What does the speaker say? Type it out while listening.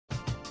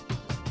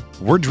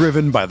We're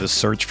driven by the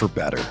search for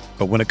better.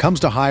 But when it comes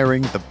to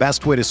hiring, the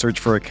best way to search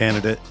for a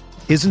candidate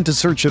isn't to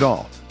search at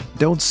all.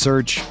 Don't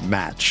search,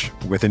 match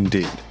with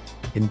Indeed.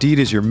 Indeed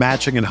is your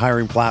matching and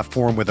hiring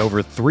platform with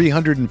over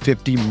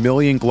 350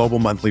 million global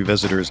monthly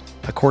visitors,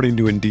 according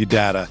to Indeed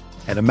data,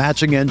 and a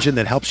matching engine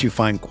that helps you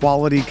find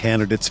quality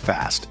candidates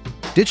fast.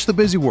 Ditch the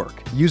busy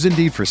work. Use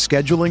Indeed for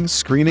scheduling,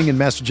 screening, and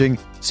messaging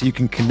so you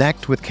can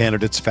connect with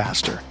candidates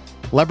faster.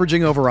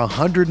 Leveraging over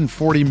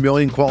 140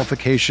 million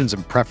qualifications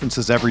and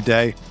preferences every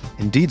day,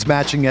 Indeed's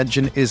matching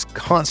engine is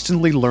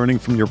constantly learning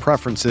from your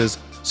preferences,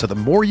 so the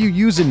more you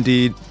use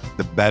Indeed,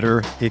 the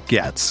better it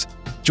gets.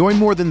 Join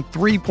more than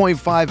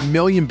 3.5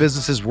 million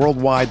businesses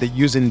worldwide that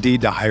use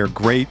Indeed to hire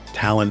great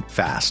talent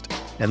fast.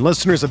 And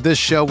listeners of this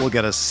show will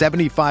get a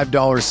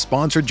 $75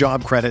 sponsored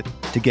job credit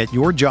to get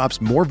your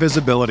jobs more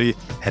visibility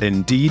at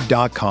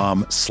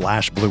Indeed.com/Blue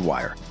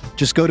Wire.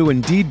 Just go to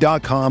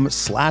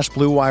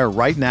Indeed.com/Blue Wire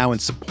right now and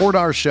support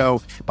our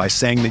show by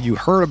saying that you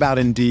heard about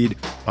Indeed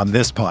on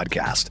this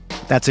podcast.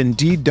 That's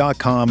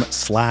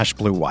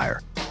Indeed.com/Blue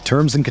Wire.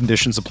 Terms and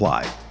conditions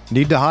apply.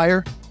 Need to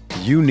hire?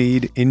 You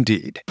need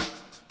Indeed.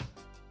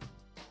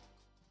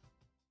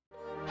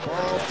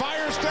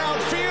 Fires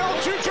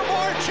downfield to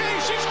Jamar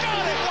Chase. He's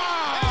got it.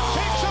 Wow. And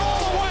takes it all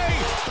the way.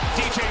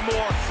 DJ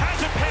Moore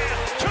has a pass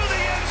to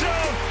the end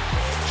zone.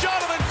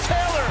 Jonathan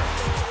Taylor.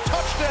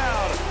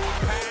 Touchdown.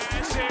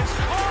 Pass is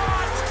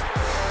caught.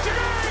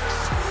 Diggs.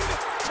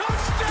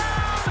 Touchdown.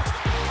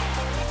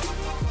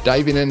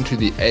 Diving into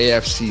the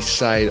AFC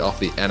side of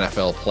the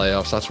NFL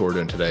playoffs. That's what we're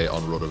doing today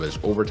on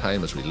RotoViz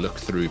Overtime as we look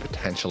through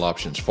potential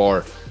options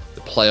for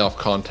the playoff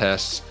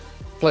contests.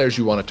 Players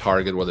you want to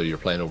target, whether you're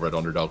playing over at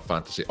Underdog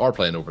Fantasy or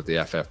playing over at the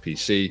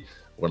FFPC.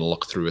 We're going to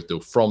look through it though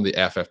from the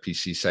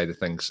FFPC side of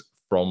things,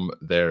 from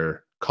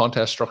their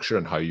contest structure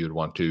and how you'd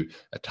want to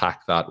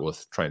attack that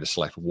with trying to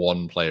select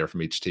one player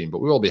from each team. But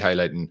we will be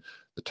highlighting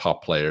the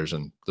top players,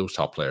 and those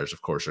top players,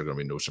 of course, are going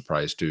to be no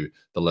surprise to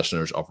the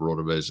listeners of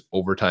RotoViz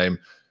Overtime.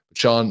 But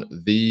Sean,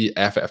 the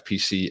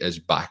FFPC is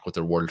back with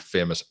their world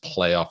famous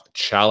playoff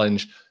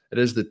challenge. It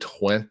is the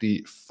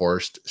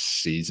 21st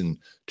season.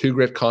 Two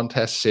great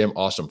contests, same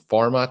awesome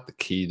format. The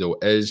key, though,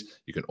 is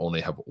you can only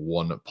have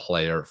one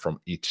player from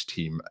each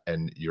team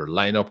in your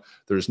lineup.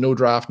 There is no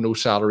draft, no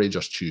salary.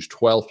 Just choose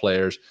 12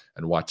 players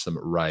and watch them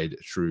ride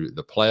through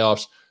the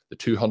playoffs. The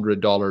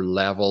 $200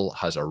 level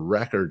has a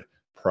record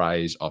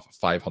prize of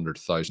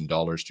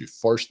 $500,000 to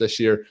first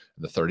this year.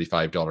 And the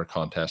 $35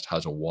 contest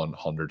has a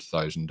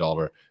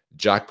 $100,000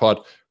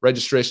 jackpot.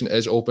 Registration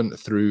is open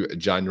through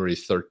January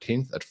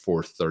 13th at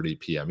 4:30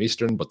 p.m.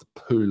 Eastern, but the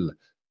pool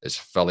is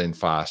filling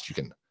fast. You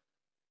can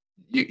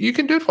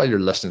do it while you're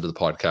listening to the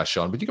podcast,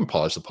 Sean, but you can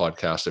pause the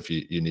podcast if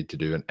you need to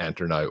do and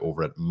enter now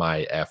over at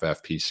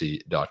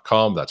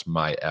myffpc.com. That's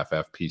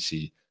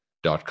myffpc.com.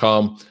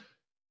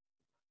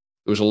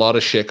 There was a lot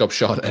of shakeup,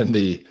 Sean, in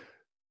the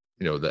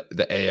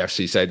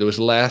AFC side. There was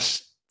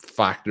less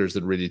factors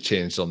that really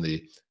changed on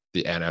the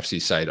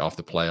NFC side of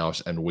the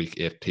playoffs in week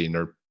 18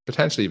 or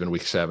potentially even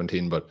week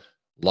 17, but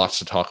lots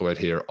to talk about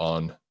here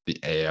on the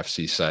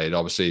AFC side.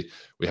 Obviously,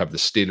 we have the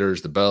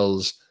Steelers, the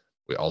Bills.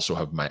 We also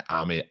have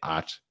Miami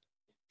at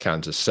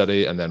Kansas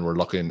City, and then we're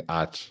looking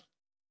at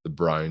the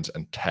Browns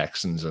and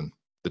Texans. And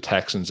the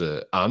Texans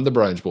and the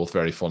Browns, both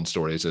very fun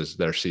stories as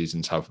their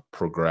seasons have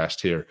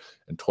progressed here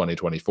in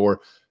 2024.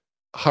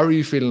 How are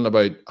you feeling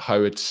about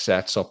how it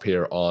sets up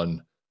here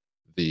on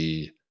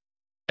the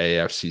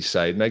AFC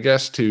side? And I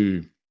guess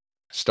to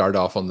start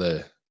off on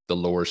the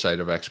lower side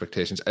of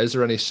expectations, is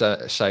there any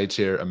sides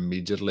here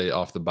immediately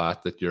off the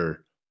bat that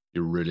you're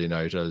ruling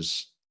out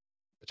as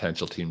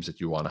potential teams that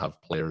you want to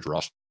have players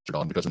rostered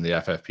on? Because in the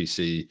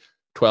FFPC,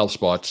 12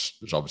 spots,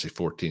 there's obviously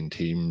 14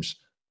 teams.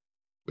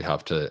 We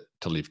have to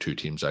leave two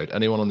teams out.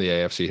 Anyone on the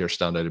AFC here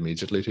stand out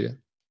immediately to you?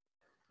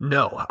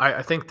 No,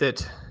 I think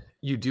that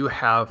you do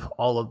have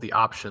all of the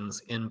options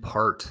in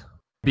part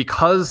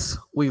because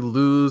we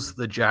lose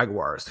the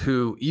Jaguars,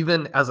 who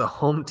even as a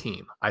home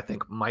team, I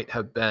think might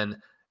have been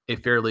a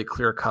fairly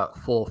clear-cut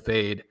full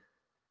fade.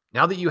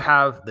 Now that you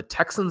have the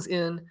Texans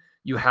in,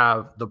 you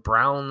have the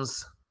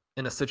Browns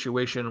in a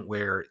situation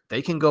where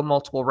they can go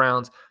multiple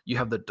rounds. You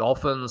have the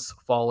Dolphins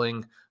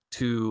falling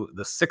to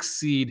the 6th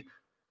seed.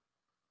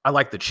 I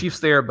like the Chiefs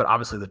there, but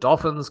obviously the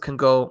Dolphins can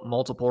go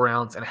multiple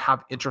rounds and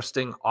have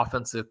interesting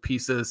offensive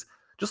pieces.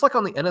 Just like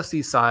on the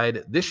NFC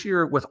side, this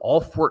year with all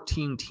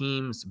 14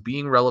 teams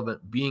being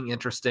relevant, being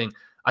interesting,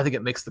 I think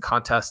it makes the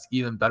contest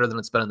even better than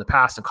it's been in the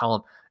past. And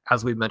Colin,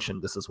 as we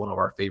mentioned, this is one of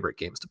our favorite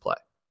games to play.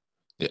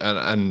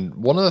 Yeah, and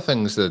one of the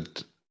things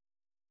that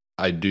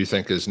I do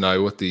think is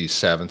now with the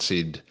 7th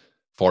seed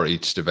for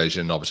each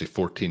division, obviously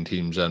 14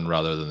 teams in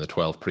rather than the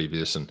 12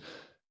 previous, and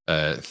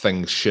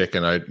things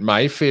shaking out.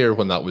 My fear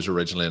when that was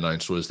originally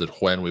announced was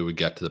that when we would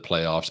get to the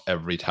playoffs,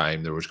 every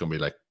time there was going to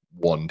be like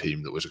one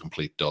team that was a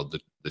complete dud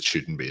that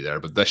shouldn't be there.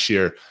 But this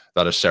year,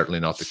 that is certainly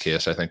not the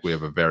case. I think we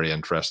have a very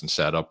interesting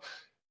setup.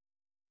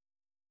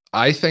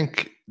 I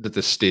think that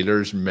the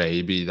Steelers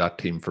may be that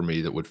team for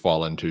me that would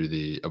fall into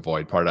the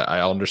avoid part.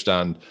 I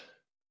understand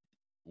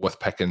with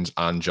Pickens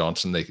and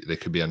Johnson, they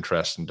could be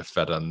interesting to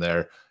fit in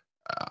there.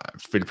 I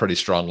feel pretty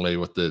strongly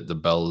with the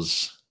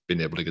Bills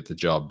being able to get the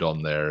job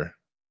done there.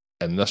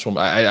 And this one,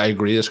 I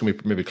agree, it's going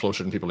to be maybe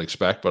closer than people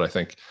expect, but I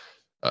think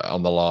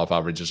on the law of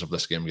averages of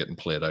this game getting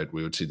played out,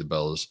 we would see the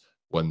Bills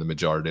win the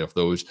majority of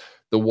those.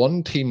 The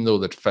one team, though,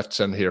 that fits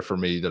in here for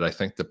me that I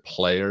think the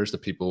players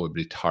that people would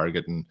be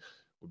targeting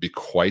would be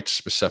quite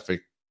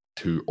specific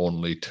to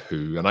only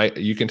two. And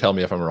you can tell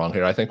me if I'm wrong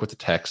here. I think with the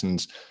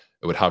Texans,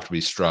 it would have to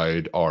be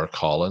Stroud or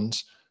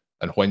Collins.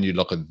 And when you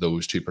look at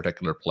those two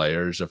particular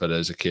players, if it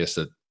is a case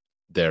that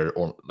they're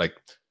like,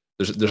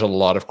 there's a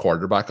lot of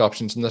quarterback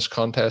options in this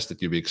contest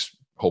that you'd be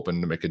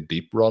hoping to make a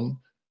deep run.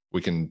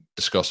 We can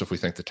discuss if we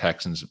think the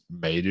Texans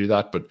may do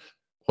that. But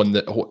when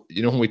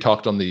we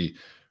talked on the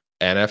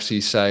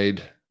NFC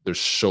side, there's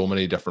so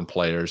many different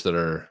players that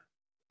are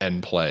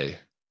in play.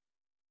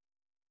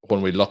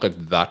 When we look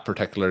at that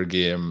particular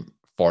game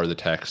for the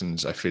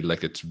Texans, I feel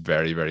like it's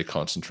very, very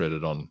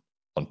concentrated on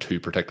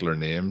two particular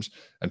names,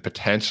 and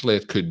potentially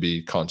it could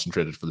be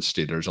concentrated for the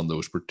Steelers on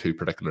those two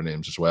particular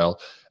names as well.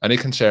 Any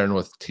concern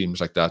with teams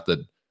like that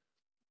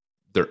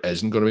there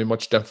isn't going to be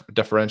much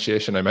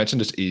differentiation? I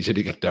mentioned it's easy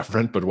to get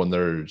different, but when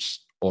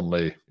there's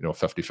only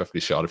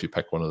 50-50 shot if you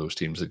pick one of those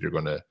teams that you're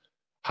going to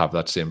have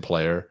that same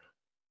player,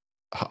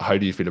 how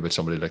do you feel about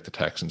somebody like the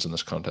Texans in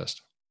this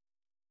contest?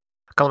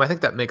 Colin, I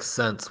think that makes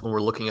sense when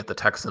we're looking at the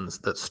Texans,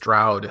 that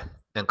Stroud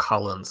and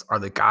Collins are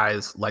the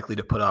guys likely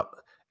to put up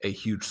a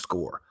huge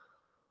score.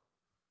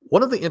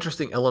 One of the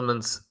interesting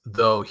elements,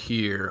 though,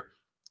 here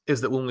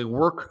is that when we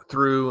work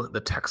through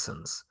the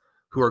Texans,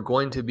 who are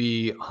going to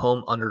be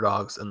home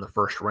underdogs in the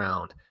first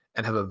round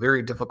and have a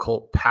very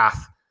difficult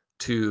path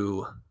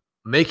to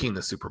making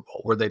the Super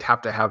Bowl, where they'd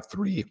have to have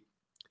three,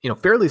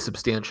 fairly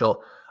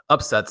substantial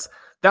upsets,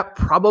 that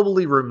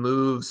probably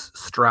removes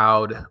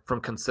Stroud from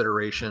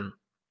consideration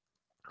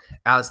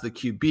as the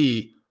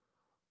QB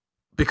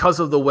because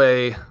of the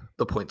way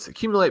the points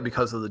accumulate,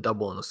 because of the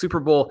double in the Super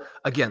Bowl.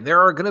 Again, there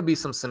are going to be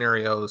some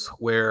scenarios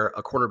where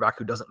a quarterback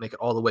who doesn't make it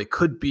all the way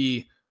could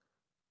be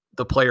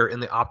the player in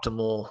the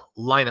optimal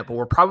lineup, but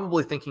we're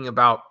probably thinking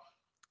about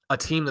a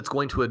team that's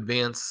going to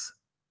advance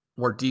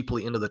more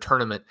deeply into the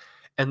tournament.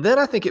 And then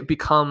I think it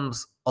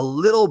becomes a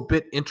little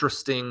bit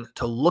interesting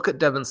to look at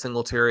Devin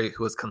Singletary,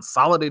 who has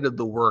consolidated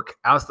the work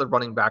as the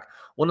running back.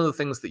 One of the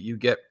things that you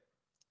get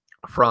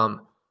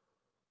from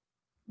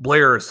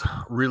Blair's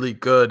really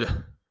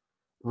good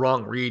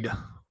wrong read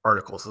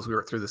articles as we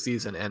work through the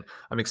season, and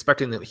I'm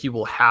expecting that he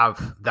will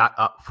have that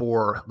up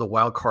for the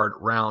wild card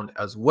round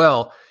as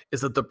well,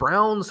 is that the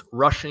Browns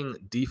rushing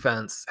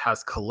defense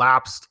has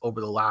collapsed over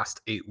the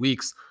last 8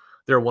 weeks.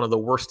 They're one of the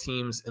worst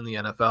teams in the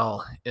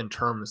NFL in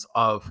terms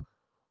of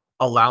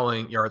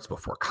allowing yards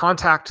before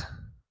contact.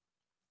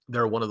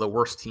 They're one of the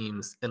worst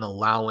teams in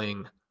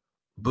allowing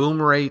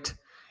boom rate.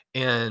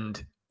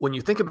 And when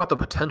you think about the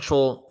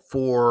potential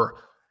for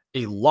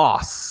a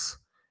loss,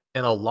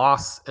 and a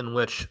loss in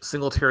which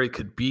Singletary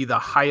could be the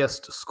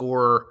highest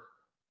scorer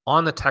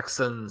on the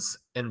Texans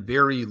and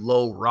very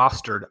low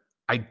rostered,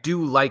 I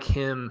do like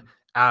him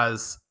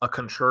as a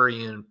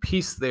contrarian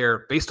piece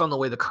there based on the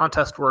way the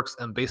contest works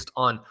and based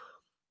on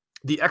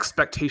the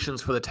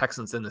expectations for the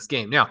Texans in this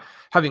game. Now,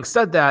 having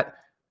said that,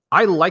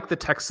 I like the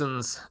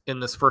Texans in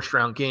this first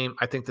round game.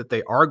 I think that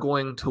they are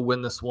going to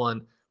win this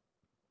one.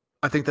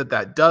 I think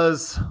that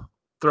does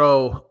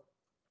throw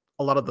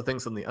a lot of the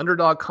things in the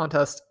underdog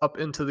contest up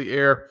into the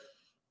air.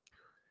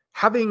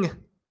 Having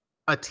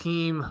a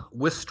team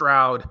with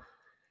Stroud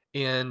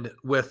and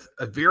with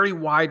a very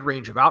wide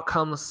range of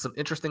outcomes, some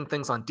interesting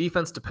things on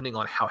defense depending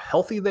on how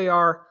healthy they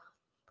are,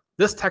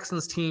 this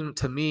Texans team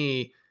to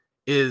me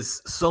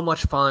is so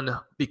much fun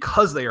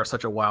because they are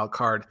such a wild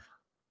card.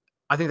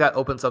 I think that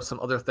opens up some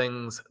other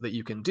things that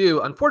you can do.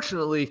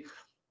 Unfortunately,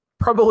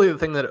 probably the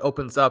thing that it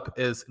opens up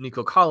is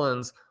Nico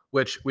Collins,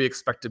 which we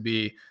expect to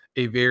be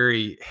a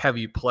very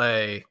heavy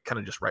play kind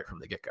of just right from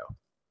the get-go.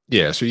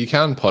 Yeah, so you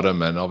can put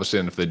him in, obviously,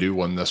 and if they do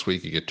win this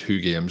week, you get 2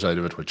 games out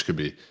of it, which could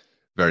be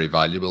very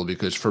valuable.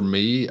 Because for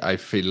me, I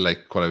feel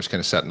like what I was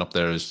kind of setting up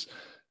there is,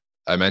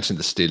 I mentioned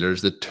the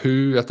Steelers. The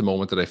two at the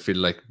moment that I feel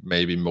like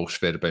maybe most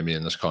favored by me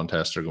in this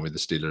contest are going to be the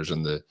Steelers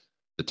and the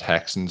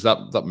Texans.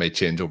 That may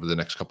change over the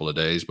next couple of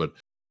days, but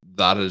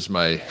that is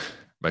my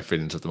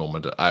feelings at the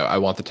moment. I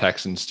want the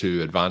Texans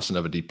to advance and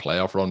have a deep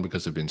playoff run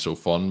because they've been so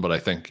fun, but I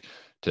think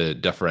to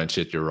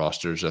differentiate your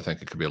rosters, I think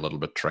it could be a little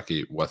bit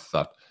tricky with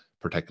that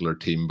particular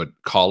team. But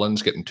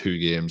Collins getting 2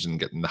 games and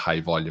getting the high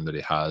volume that he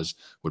has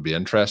would be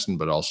interesting,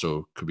 but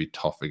also could be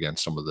tough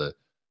against some of the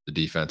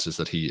defenses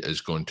that he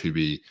is going to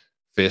be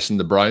facing.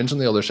 The Browns on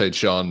the other side,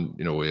 Sean,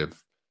 we have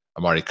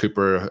Amari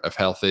Cooper if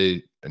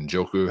healthy, and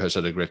Njoku has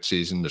had a great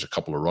season. There's a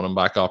couple of running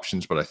back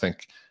options, but I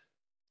think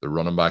the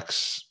running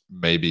backs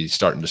may be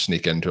starting to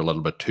sneak into a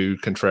little bit too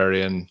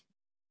contrarian.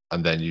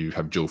 And then you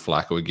have Joe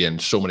Flacco again.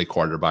 So many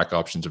quarterback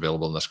options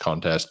available in this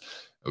contest.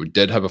 We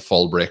did have a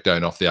full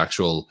breakdown of the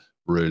actual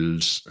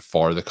rules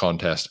for the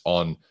contest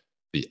on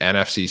the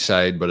NFC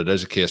side, but it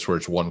is a case where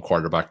it's 1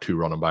 quarterback, 2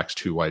 running backs,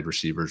 2 wide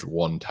receivers,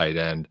 1 tight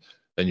end.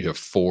 Then you have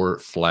 4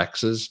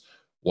 flexes,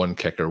 one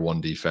kicker,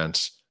 one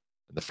defense.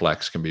 The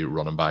flex can be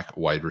running back,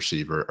 wide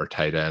receiver, or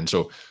tight end.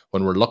 So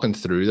when we're looking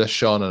through this,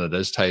 Sean, and it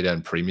is tight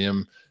end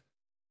premium,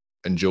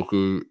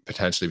 Njoku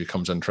potentially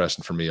becomes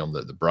interesting for me on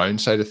the Brown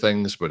side of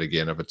things. But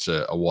again, if it's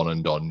a one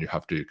and done, you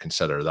have to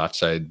consider that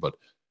side. But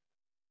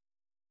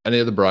any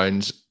of the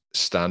Browns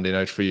standing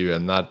out for you,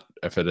 and that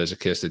if it is a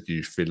case that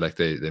you feel like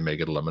they may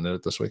get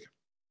eliminated this week?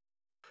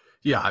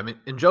 Yeah, I mean,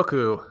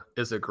 Njoku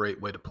is a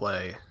great way to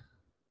play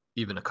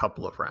even a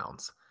couple of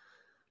rounds.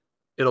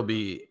 It'll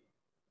be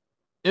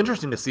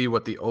interesting to see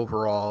what the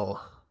overall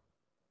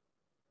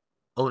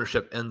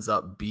ownership ends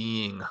up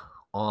being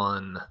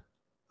on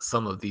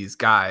some of these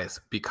guys,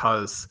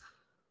 because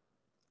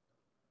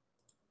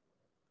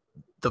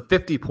the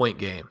 50-point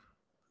game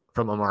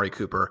from Amari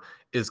Cooper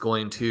is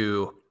going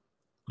to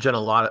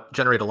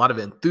generate a lot of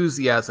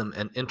enthusiasm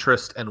and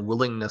interest and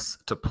willingness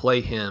to play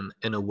him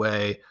in a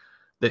way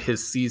that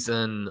his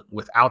season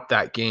without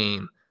that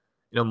game,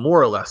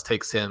 more or less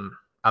takes him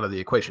out of the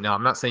equation. Now,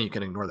 I'm not saying you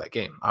can ignore that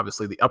game.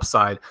 Obviously, the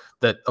upside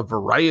that a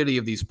variety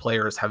of these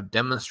players have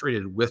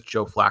demonstrated with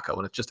Joe Flacco,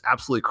 and it's just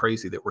absolutely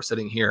crazy that we're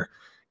sitting here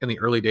in the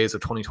early days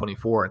of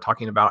 2024 and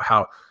talking about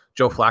how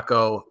Joe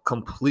Flacco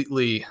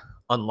completely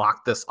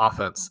unlocked this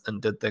offense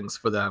and did things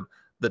for them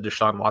that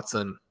Deshaun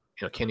Watson,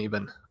 can't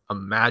even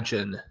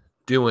imagine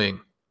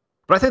doing.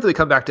 But I think that we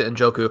come back to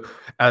Njoku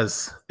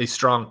as a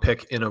strong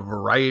pick in a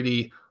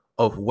variety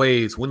of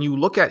ways. When you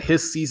look at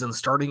his season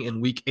starting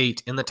in week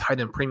 8 in the tight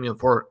end premium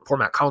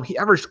format column, he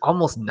averaged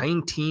almost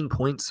 19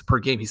 points per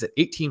game. He's at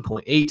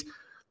 18.8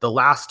 the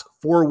last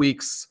 4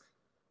 weeks.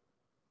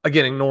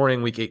 Again,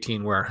 ignoring week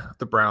 18 where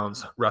the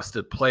Browns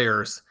rested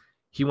players.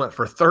 He went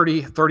for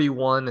 30,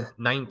 31,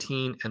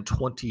 19, and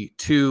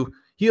 22.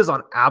 He is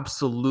on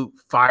absolute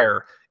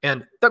fire.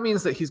 And that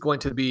means that he's going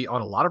to be on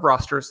a lot of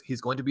rosters.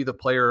 He's going to be the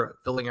player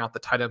filling out the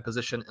tight end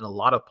position in a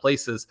lot of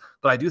places.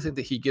 But I do think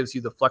that he gives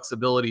you the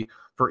flexibility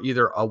for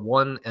either a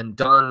one and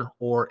done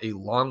or a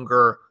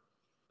longer,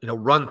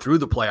 run through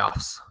the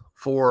playoffs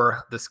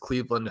for this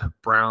Cleveland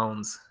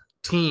Browns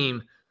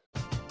team.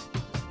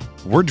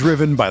 We're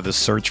driven by the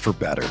search for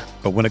better.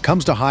 But when it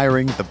comes to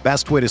hiring, the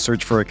best way to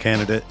search for a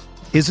candidate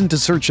isn't to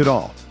search at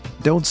all.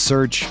 Don't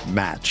search,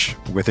 match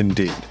with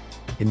Indeed.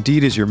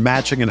 Indeed is your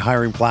matching and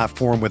hiring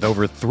platform with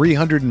over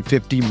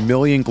 350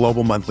 million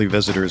global monthly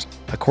visitors,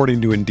 according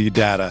to Indeed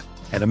data,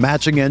 and a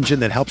matching engine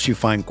that helps you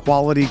find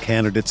quality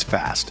candidates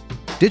fast.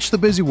 Ditch the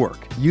busy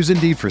work. Use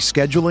Indeed for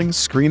scheduling,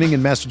 screening,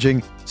 and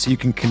messaging so you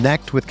can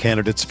connect with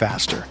candidates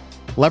faster.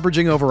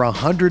 Leveraging over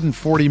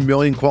 140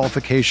 million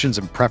qualifications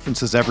and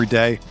preferences every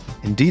day,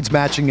 Indeed's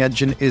matching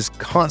engine is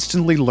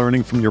constantly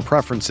learning from your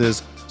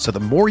preferences, so the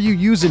more you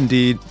use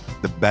Indeed,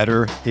 the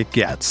better it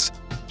gets.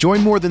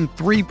 Join more than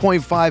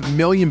 3.5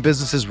 million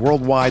businesses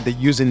worldwide that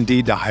use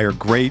Indeed to hire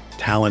great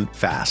talent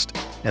fast.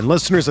 And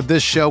listeners of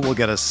this show will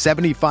get a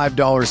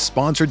 $75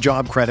 sponsored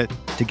job credit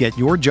to get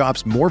your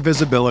jobs more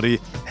visibility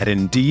at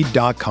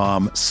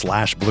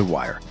Indeed.com/Blue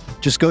Wire.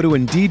 Just go to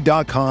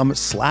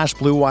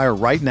Indeed.com/Blue Wire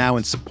right now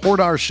and support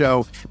our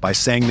show by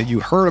saying that you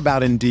heard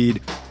about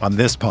Indeed on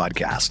this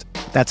podcast.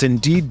 That's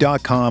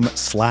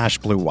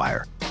Indeed.com/Blue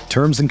Wire.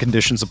 Terms and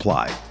conditions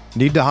apply.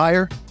 Need to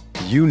hire?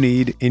 You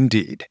need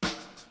Indeed.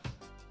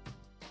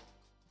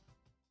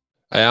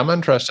 I am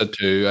interested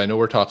too. I know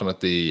we're talking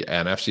at the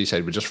NFC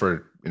side, but just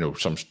for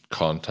some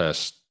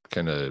contest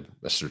kind of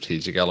a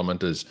strategic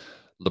element, is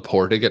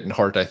Laporta getting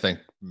hurt, I think,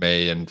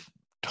 may in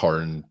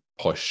turn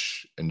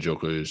push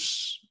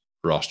Njoku's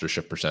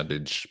rostership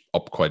percentage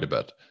up quite a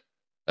bit.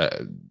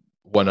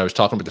 When I was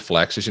talking about the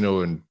flexes,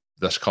 in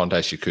this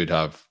contest, you could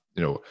have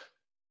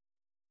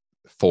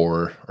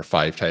 4 or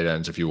 5 tight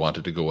ends if you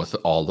wanted to go with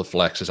all the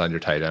flexes on your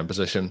tight end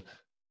position.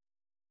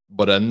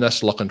 But in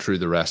this, looking through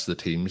the rest of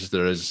the teams,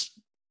 there is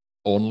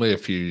only a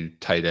few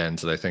tight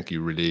ends that I think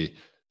you really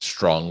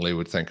strongly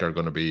would think are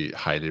going to be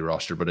highly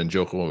rostered. But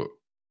Njoku,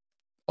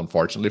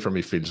 unfortunately for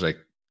me, feels like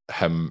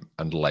him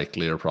and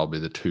Likely are probably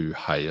the 2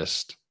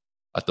 highest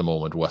at the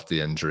moment with the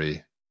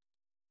injury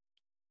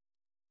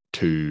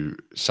to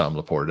Sam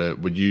Laporta.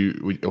 When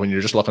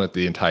you're just looking at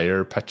the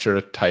entire picture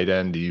at tight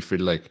end, do you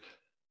feel like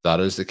that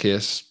is the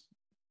case?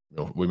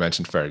 We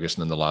mentioned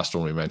Ferguson in the last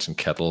one. We mentioned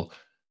Kittle,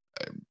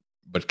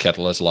 but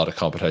Kittle has a lot of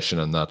competition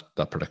in that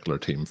particular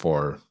team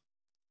for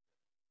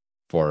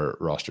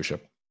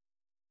rostership.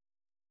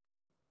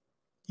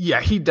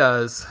 Yeah, he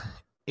does.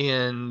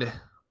 And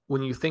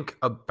when you think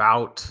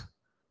about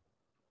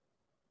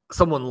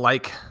someone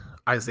like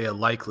Isaiah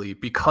Likely,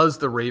 because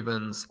the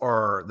Ravens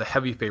are the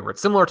heavy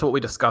favorites, similar to what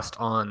we discussed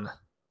on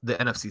the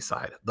NFC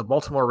side, the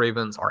Baltimore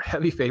Ravens are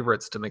heavy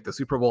favorites to make the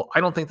Super Bowl. I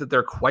don't think that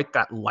they're quite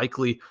that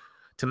likely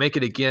to make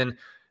it again.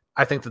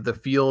 I think that the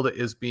field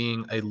is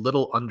being a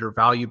little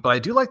undervalued, but I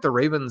do like the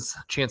Ravens'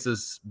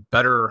 chances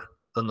better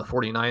than the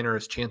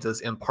 49ers'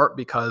 chances, in part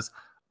because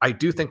I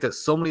do think that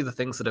so many of the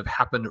things that have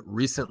happened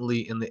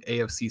recently in the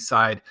AFC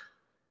side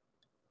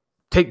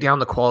take down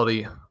the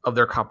quality of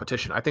their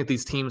competition. I think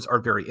these teams are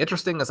very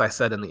interesting, as I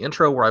said in the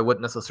intro, where I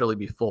wouldn't necessarily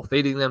be full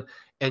fading them.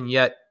 And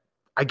yet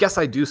I guess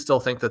I do still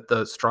think that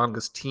the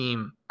strongest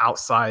team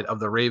outside of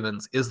the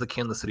Ravens is the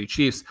Kansas City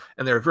Chiefs.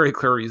 And there are very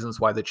clear reasons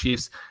why the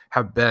Chiefs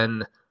have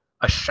been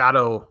a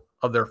shadow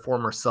of their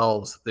former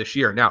selves this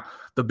year. Now,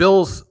 the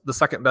Bills, the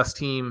second best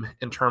team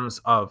in terms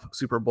of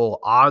Super Bowl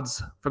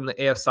odds from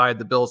the AF side.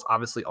 The Bills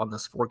obviously on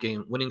this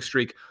 4-game winning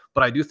streak,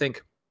 but I do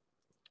think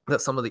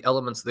that some of the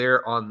elements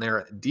there on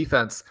their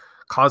defense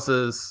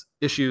causes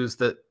issues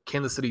that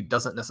Kansas City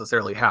doesn't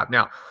necessarily have.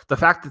 Now, the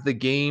fact that the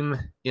game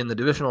in the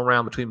divisional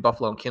round between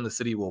Buffalo and Kansas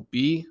City will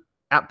be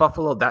at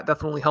Buffalo, that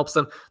definitely helps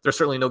them. There's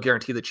certainly no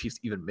guarantee the Chiefs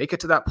even make it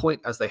to that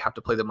point, as they have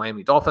to play the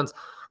Miami Dolphins.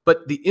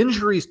 But the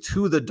injuries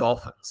to the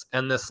Dolphins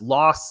and this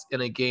loss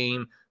in a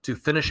game to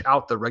finish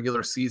out the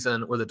regular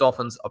season where the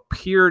Dolphins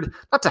appeared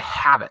not to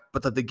have it,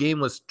 but that the game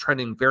was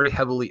trending very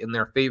heavily in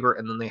their favor,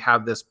 and then they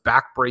have this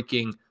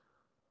back-breaking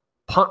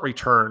punt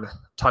return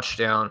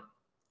touchdown.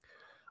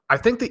 I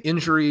think the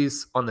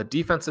injuries on the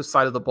defensive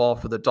side of the ball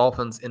for the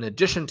Dolphins, in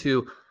addition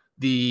to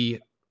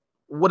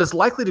what is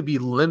likely to be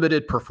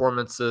limited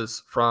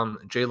performances from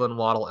Jalen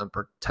Waddle and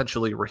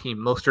potentially Raheem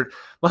Mostert.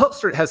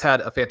 Mostert has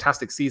had a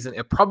fantastic season.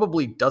 It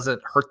probably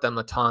doesn't hurt them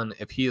a ton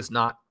if he is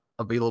not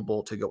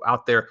available to go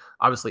out there.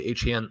 Obviously,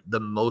 Etienne, the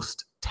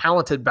most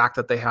talented back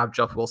that they have,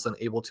 Jeff Wilson,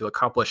 able to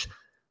accomplish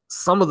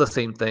some of the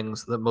same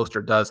things that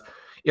Mostert does.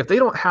 If they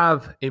don't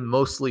have a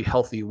mostly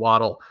healthy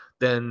Waddle,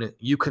 then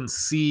you can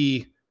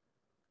see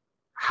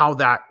how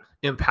that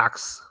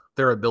impacts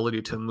their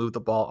ability to move the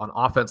ball on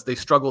offense. They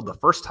struggled the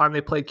first time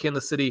they played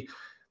Kansas City.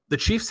 The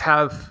Chiefs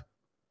have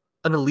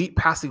an elite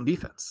passing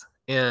defense,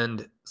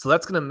 and so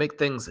that's going to make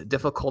things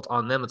difficult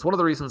on them. It's one of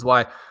the reasons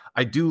why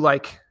I do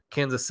like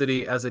Kansas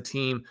City as a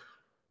team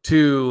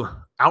to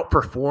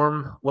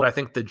outperform what I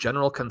think the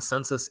general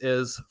consensus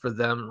is for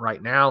them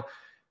right now.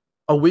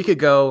 A week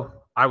ago,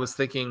 I was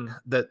thinking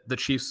that the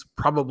Chiefs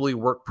probably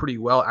work pretty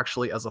well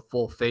actually as a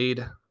full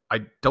fade.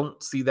 I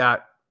don't see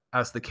that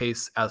as the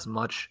case as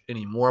much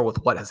anymore with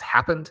what has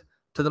happened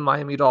to the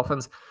Miami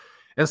Dolphins.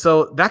 And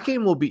so that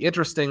game will be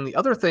interesting. The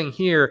other thing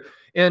here,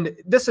 and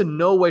this in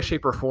no way,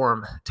 shape, or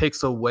form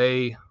takes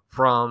away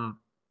from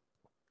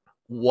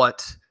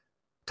what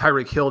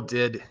Tyreek Hill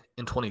did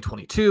in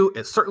 2022.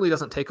 It certainly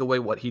doesn't take away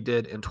what he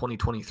did in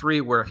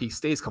 2023, where if he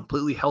stays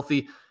completely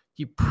healthy,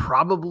 he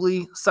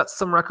probably sets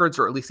some records,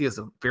 or at least he has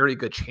a very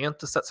good chance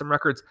to set some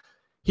records.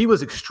 He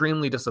was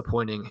extremely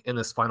disappointing in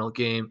this final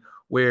game,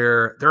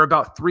 where there are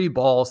about 3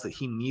 balls that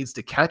he needs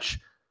to catch.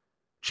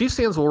 Chiefs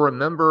fans will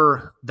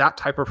remember that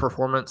type of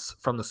performance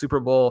from the Super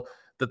Bowl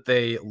that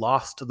they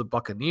lost to the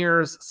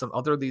Buccaneers, some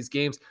other of these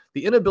games.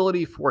 The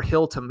inability for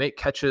Hill to make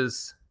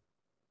catches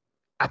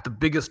at the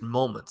biggest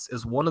moments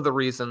is one of the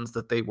reasons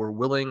that they were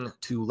willing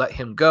to let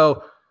him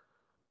go.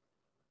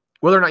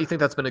 Whether or not you think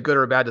that's been a good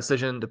or a bad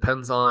decision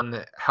depends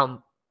on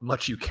how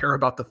much you care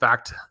about the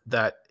fact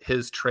that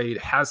his trade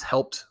has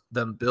helped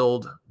them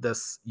build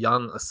this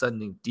young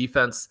ascending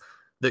defense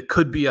that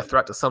could be a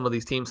threat to some of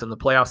these teams in the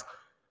playoffs.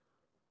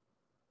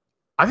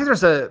 I think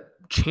there's a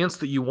chance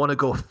that you want to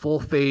go full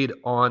fade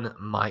on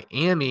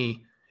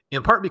Miami,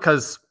 in part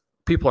because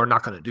people are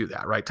not going to do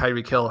that, right?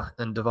 Tyreek Hill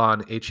and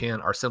Devon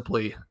Achane are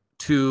simply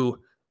too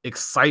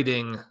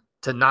exciting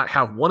to not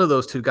have one of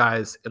those two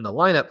guys in the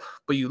lineup.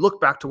 But you look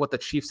back to what the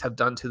Chiefs have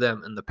done to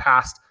them in the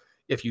past.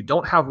 If you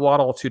don't have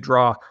Waddle to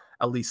draw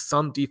at least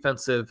some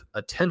defensive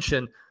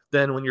attention,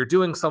 then when you're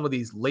doing some of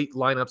these late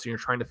lineups and you're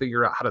trying to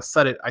figure out how to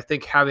set it, I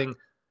think having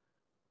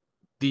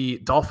the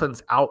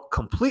Dolphins out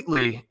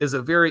completely is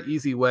a very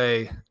easy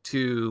way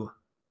to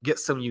get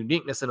some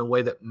uniqueness in a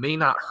way that may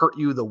not hurt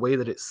you the way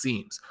that it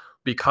seems.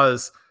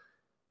 Because,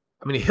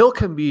 I mean, Hill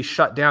can be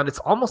shut down. It's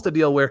almost a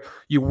deal where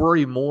you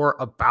worry more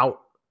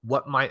about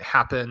what might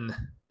happen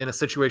in a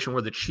situation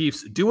where the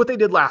Chiefs do what they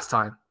did last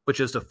time, which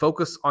is to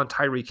focus on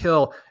Tyreek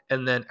Hill.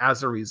 And then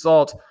as a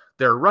result,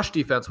 their rush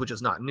defense, which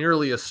is not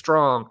nearly as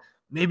strong,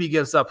 maybe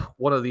gives up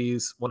one of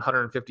these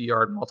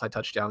 150-yard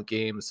multi-touchdown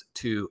games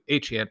to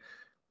Achane.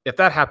 If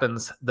that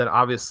happens, then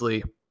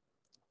obviously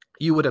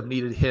you would have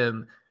needed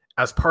him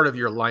as part of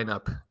your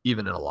lineup,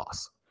 even in a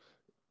loss.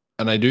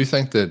 And I do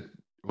think that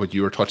what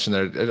you were touching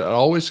there, it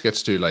always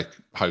gets to like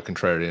how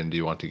contrarian do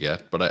you want to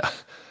get. But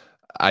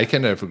I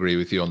kind of agree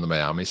with you on the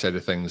Miami side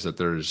of things, that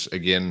there's,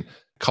 again,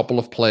 a couple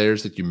of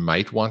players that you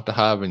might want to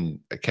have, and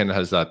it kind of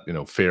has that,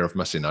 fear of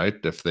missing out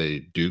if they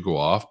do go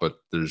off. But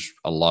there's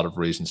a lot of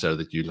reasons there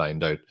that you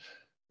lined out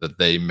that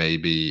they may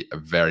be a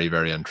very,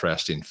 very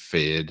interesting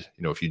fade.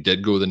 If you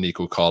did go the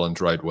Nico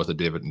Collins route with a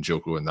David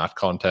Njoku in that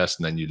contest,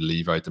 and then you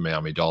leave out the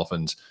Miami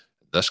Dolphins,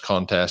 this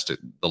contest,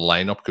 the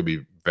lineup could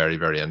be very,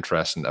 very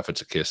interesting if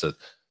it's a case that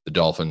the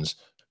Dolphins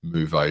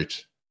move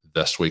out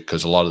this week,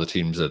 because a lot of the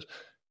teams that,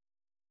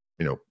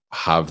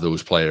 have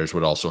those players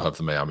would also have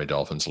the Miami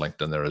Dolphins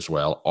linked in there as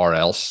well, or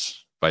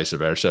else vice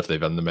versa. If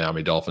they've in the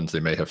Miami Dolphins, they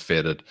may have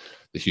faded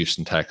the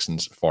Houston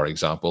Texans, for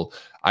example.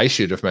 I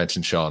should have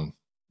mentioned Sean.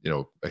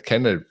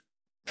 Kind of,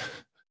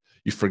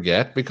 you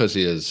forget because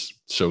he is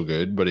so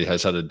good, but he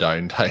has had a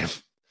downtime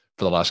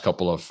for the last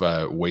couple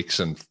of weeks,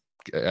 and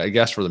I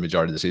guess for the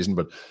majority of the season.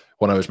 But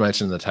when I was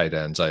mentioning the tight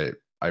ends, I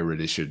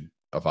really should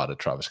I've added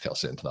Travis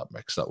Kelce into that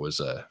mix. That was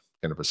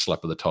kind of a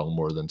slip of the tongue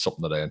more than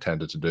something that I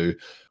intended to do.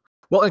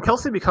 Well, and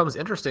Kelce becomes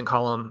interesting,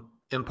 Colin,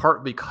 in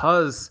part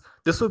because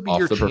this would be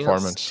your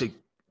chance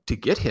to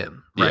get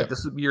him, right? Yeah.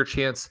 This would be your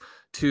chance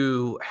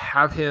to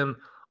have him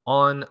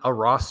on a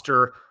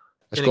roster.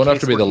 It's going to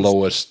have to be the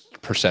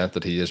lowest percent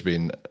that he has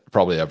been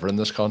probably ever in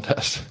this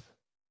contest.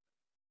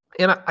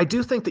 And I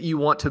do think that you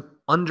want to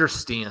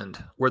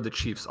understand where the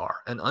Chiefs are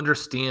and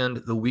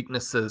understand the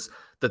weaknesses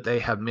that they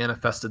have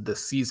manifested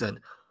this season.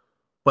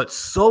 But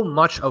so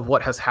much of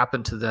what has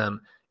happened to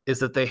them is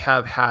that they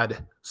have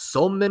had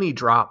so many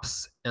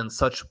drops and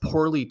such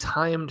poorly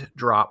timed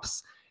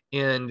drops.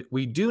 And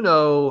we do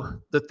know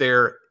that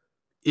there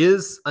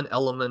is an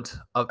element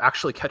of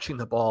actually catching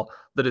the ball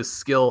that is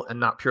skill and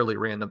not purely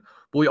random.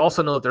 But we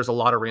also know that there's a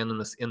lot of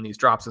randomness in these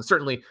drops. And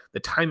certainly the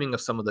timing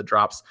of some of the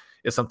drops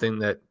is something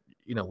that,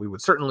 we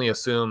would certainly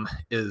assume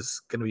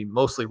is going to be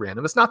mostly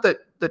random. It's not that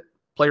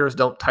players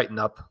don't tighten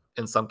up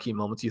in some key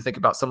moments. You think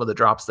about some of the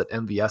drops that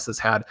MVS has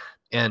had,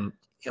 and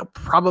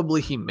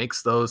probably he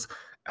makes those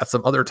at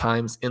some other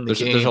times in the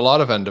game. There's a lot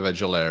of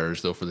individual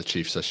errors though for the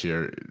Chiefs this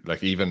year.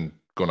 Like even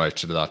going out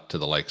to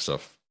the likes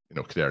of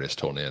Kadarius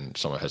Toney and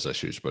some of his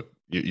issues. But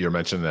you're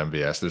mentioning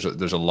MVS.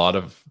 There's a lot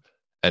of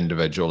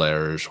individual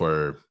errors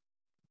where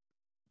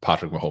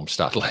Patrick Mahomes'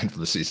 stat line for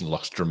the season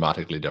looks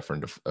dramatically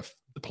different if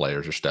the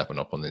players are stepping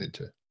up when they need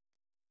to.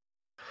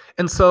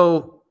 And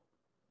so,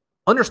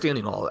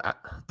 understanding all of that,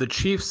 the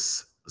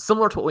Chiefs,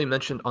 similar to what we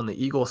mentioned on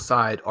the Eagles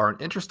side, are an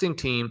interesting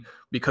team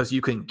because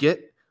you can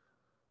get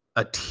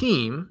a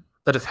team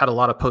that has had a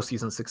lot of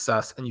postseason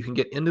success, and you can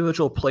get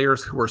individual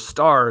players who are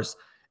stars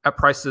at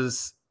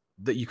prices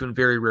that you can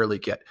very rarely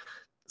get.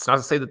 It's not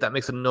to say that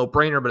makes it a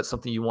no-brainer, but it's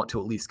something you want to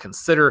at least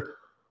consider.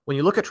 When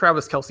you look at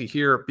Travis Kelce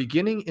here,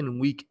 beginning in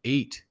week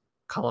 8,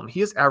 Colin, he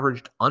has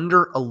averaged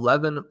under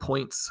 11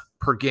 points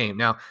per game.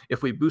 Now,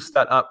 if we boost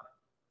that up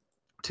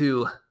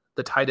to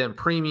the tight end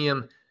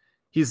premium,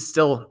 he's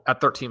still at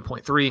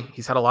 13.3.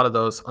 He's had a lot of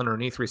those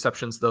underneath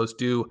receptions. Those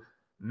do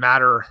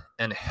matter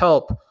and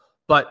help.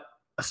 But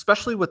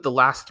especially with the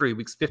last 3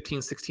 weeks,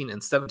 15, 16,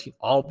 and 17,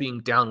 all being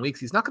down weeks,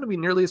 he's not going to be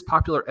nearly as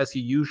popular as he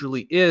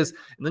usually is.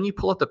 And then you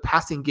pull up the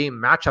passing game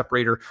matchup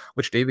rater,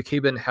 which David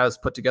Cabin has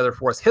put together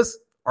for us. His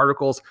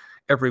articles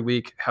every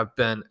week have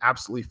been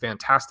absolutely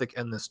fantastic.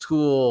 And this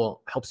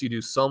tool helps you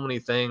do so many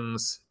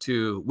things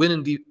to win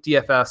in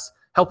DFS,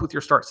 help with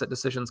your start sit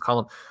decisions.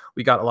 Colin,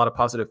 we got a lot of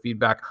positive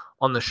feedback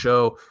on the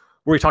show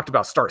where we talked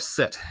about start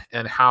sit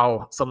and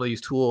how some of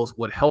these tools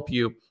would help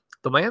you.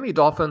 The Miami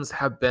Dolphins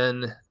have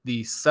been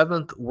the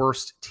 7th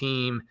worst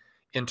team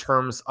in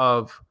terms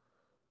of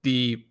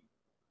the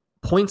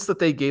points that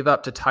they gave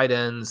up to tight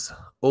ends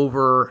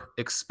over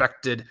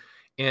expected.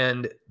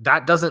 And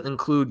that doesn't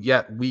include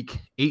yet week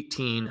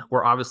 18,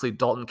 where obviously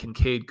Dalton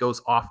Kincaid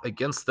goes off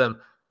against them.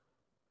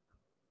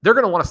 They're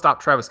going to want to stop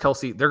Travis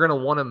Kelce. They're going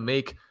to want to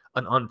make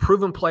an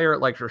unproven player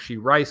like Rashee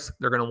Rice.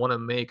 They're going to want to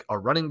make a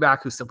running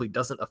back who simply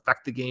doesn't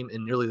affect the game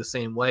in nearly the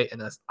same way,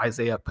 and as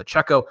Isaiah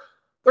Pacheco.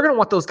 They're going to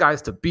want those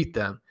guys to beat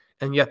them.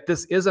 And yet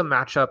this is a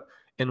matchup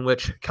in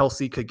which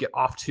Kelce could get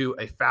off to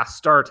a fast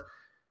start.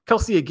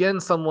 Kelce, again,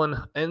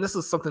 someone, and this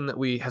is something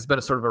that has been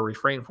a sort of a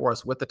refrain for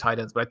us with the tight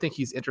ends, but I think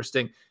he's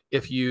interesting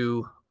if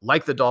you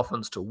like the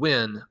Dolphins to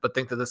win, but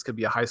think that this could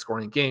be a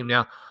high-scoring game.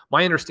 Now,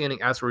 my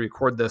understanding as we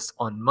record this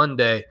on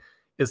Monday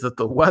is that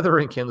the weather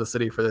in Kansas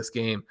City for this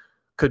game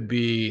could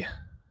be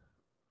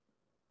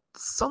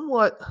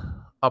somewhat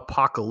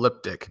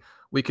apocalyptic.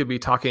 We could be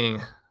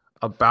talking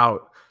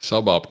about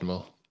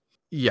suboptimal.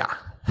 Yeah.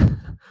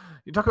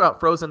 You talk about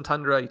frozen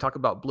tundra, you talk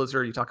about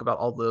blizzard, you talk about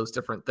all those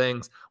different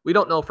things. We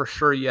don't know for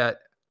sure yet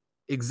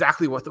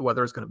exactly what the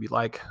weather is going to be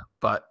like,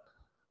 but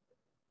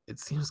it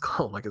seems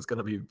cold, like it's going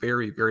to be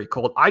very, very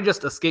cold. I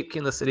just escaped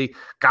Kansas City,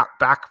 got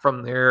back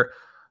from there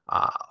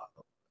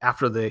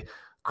after the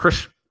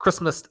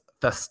Christmas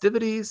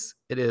festivities.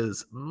 It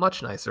is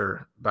much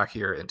nicer back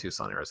here in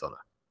Tucson, Arizona.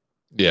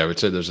 Yeah, I would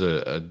say there's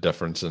a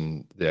difference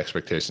in the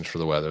expectations for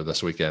the weather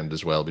this weekend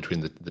as well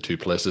between the two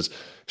places.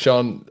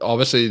 Sean,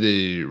 obviously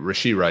the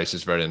Rashee Rice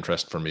is very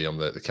interesting for me on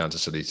the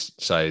Kansas City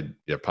side.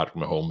 You have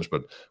Patrick Mahomes,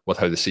 but with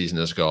how the season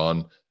has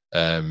gone,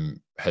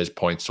 his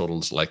points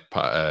totals like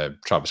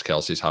Travis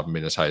Kelce's haven't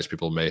been as high as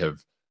people may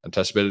have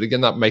anticipated. Again,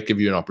 that might give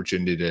you an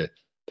opportunity to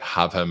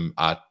have him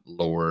at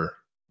lower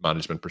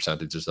management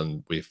percentages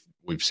than we've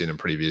seen in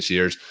previous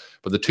years.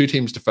 But the two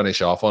teams to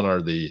finish off on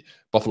are the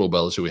Buffalo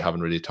Bills, who we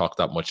haven't really talked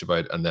that much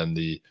about, and then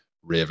the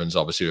Ravens,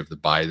 obviously, who have the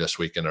bye this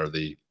week and are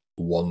the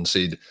 1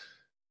 seed.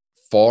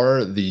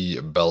 For the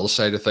Bills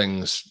side of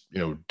things,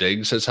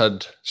 Diggs has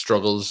had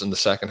struggles in the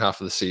second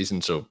half of the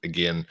season. So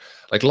again,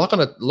 like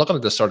looking at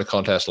the start of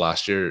contest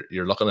last year,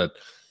 you're looking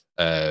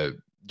at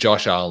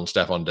Josh Allen,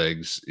 Stephon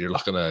Diggs, you're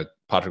looking at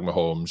Patrick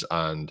Mahomes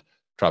and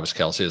Travis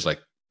Kelce is like,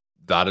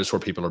 that is where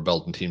people are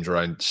building teams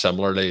around.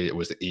 Similarly, it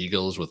was the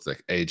Eagles with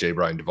like AJ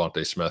Brown,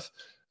 Devontae Smith,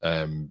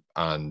 and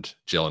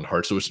Jalen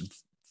Hurts. It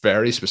was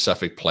very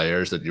specific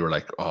players that you were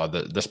like, oh,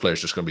 this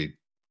player's just going to be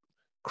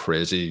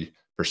crazy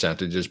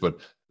percentages. But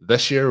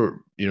This year,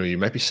 you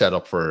might be set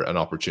up for an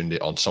opportunity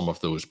on some of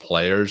those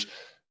players.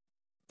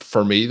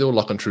 For me, though,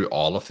 looking through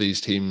all of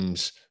these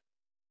teams,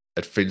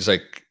 it feels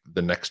like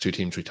the next two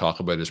teams we talk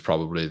about is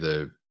probably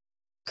the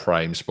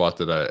prime spot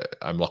that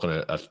I'm looking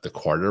at the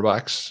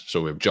quarterbacks.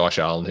 So we have Josh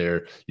Allen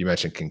here. You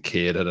mentioned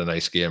Kincaid had a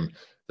nice game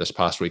this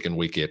past week in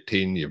week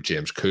 18. You have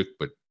James Cook,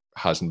 but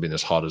hasn't been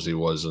as hot as he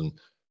was in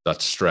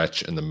that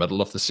stretch in the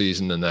middle of the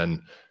season. And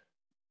then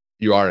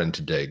you are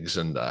into Diggs,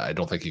 and I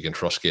don't think you can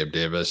trust Gabe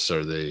Davis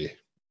or the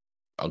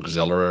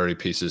auxiliary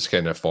pieces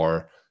kind of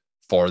for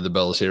the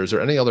Bills here. Is there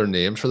any other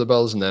names for the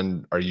Bills? And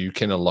then are you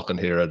kind of looking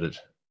here at it?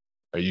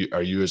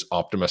 Are you as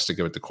optimistic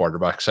about the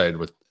quarterback side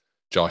with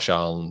Josh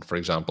Allen, for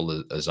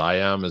example, as I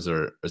am? Is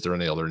there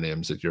any other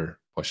names that you're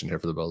pushing here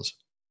for the Bills?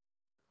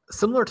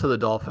 Similar to the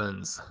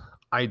Dolphins,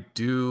 I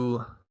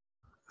do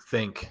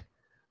think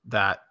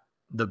that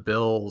the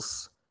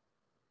Bills,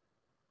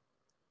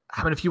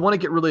 I mean, if you want to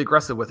get really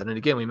aggressive with it, and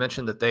again, we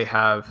mentioned that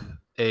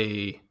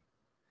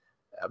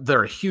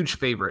they're a huge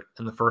favorite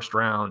in the first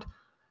round.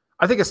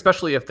 I think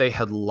especially if they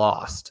had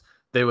lost,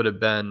 they would have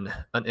been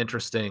an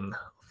interesting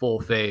full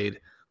fade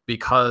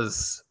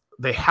because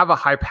they have a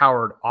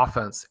high-powered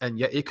offense, and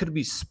yet it could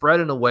be spread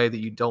in a way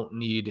that you don't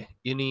need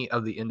any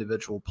of the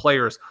individual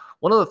players.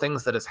 One of the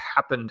things that has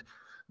happened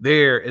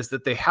there is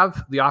that they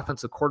have the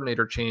offensive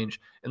coordinator change,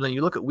 and then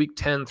you look at week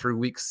 10 through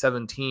week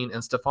 17,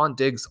 and Stephon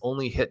Diggs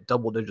only hit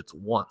double digits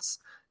once.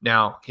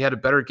 Now, he had a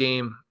better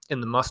game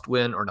in the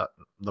must-win, or not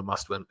the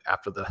must-win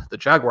after the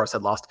Jaguars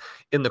had lost,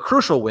 in the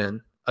crucial win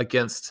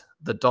against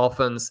the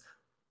Dolphins.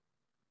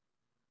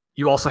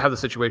 You also have the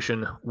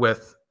situation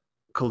with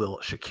Khalil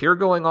Shakir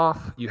going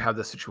off. You have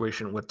the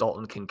situation with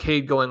Dalton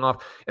Kincaid going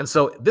off. And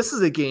so this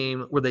is a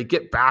game where they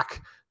get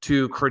back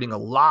to creating a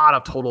lot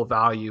of total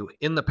value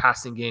in the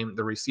passing game,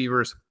 the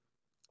receivers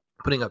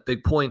putting up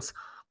big points.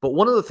 But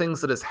one of the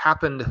things that has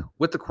happened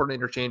with the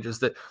coordinator change is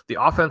that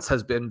the offense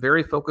has been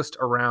very focused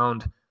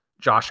around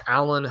Josh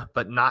Allen,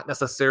 but not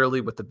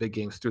necessarily with the big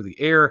games through the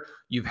air.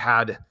 You've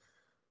had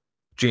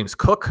James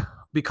Cook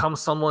become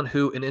someone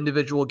who in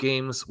individual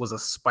games was a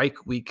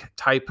spike week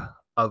type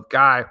of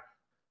guy.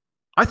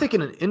 I think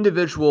in an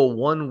individual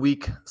 1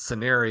 week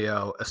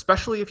scenario,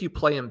 especially if you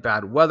play in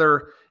bad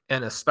weather,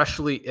 and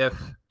especially if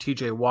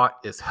TJ Watt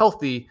is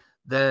healthy,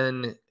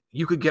 then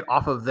you could get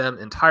off of them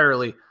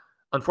entirely.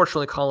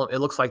 Unfortunately, Colin, it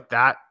looks like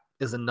that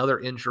is another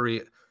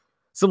injury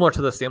similar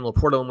to the Sam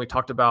Laporta one we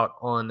talked about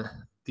on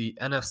the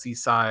NFC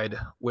side,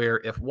 where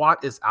if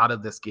Watt is out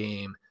of this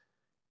game,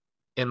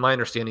 and my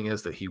understanding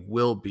is that he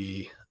will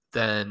be,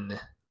 then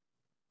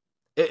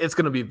it's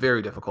going to be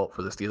very difficult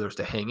for the Steelers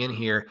to hang in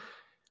here.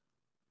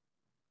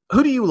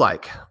 Who do you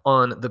like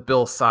on the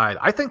Bills side?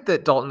 I think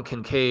that Dalton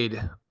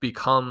Kincaid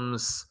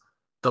becomes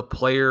the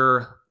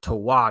player to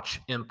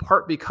watch, in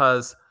part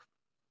because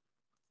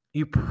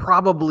you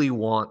probably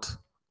want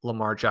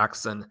Lamar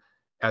Jackson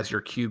as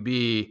your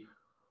QB,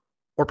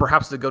 or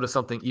perhaps to go to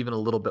something even a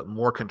little bit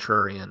more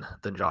contrarian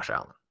than Josh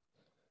Allen.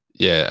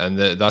 Yeah, and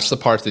that's the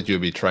part that you'll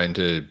be trying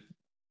to,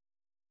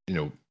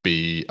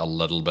 be a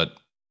little bit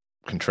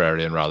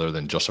contrarian rather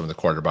than just having the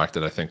quarterback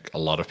that I think a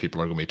lot of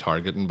people are going to be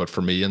targeting. But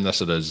for me in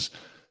this, it is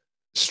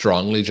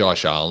strongly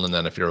Josh Allen, and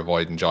then if you're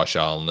avoiding Josh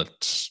Allen,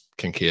 it's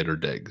Kincaid or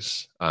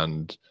Diggs.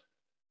 And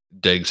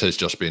Diggs has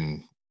just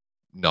been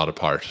not a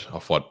part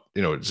of what,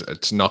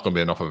 it's not going to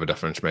be enough of a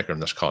difference maker in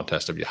this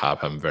contest if you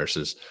have him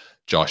versus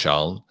Josh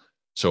Allen.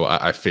 So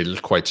I feel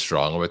quite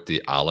strong about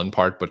the Allen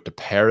part, but to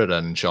pair it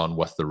in, Sean,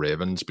 with the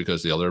Ravens,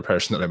 because the other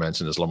person that I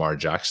mentioned is Lamar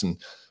Jackson.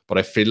 But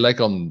I feel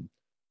like on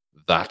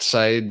that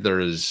side, there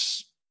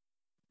is,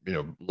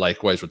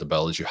 likewise with the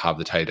Bills, you have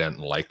the tight end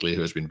Likely,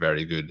 who has been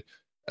very good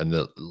in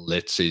the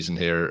late season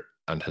here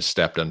and has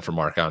stepped in for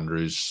Mark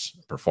Andrews,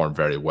 performed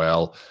very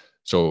well.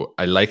 So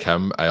I like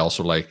him. I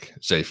also like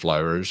Zay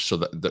Flowers. So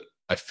that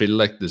I feel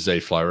like the Zay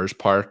Flowers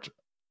part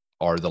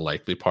or the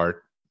Likely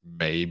part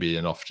may be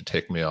enough to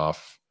take me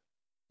off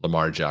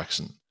Lamar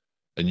Jackson.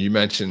 And you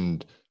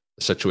mentioned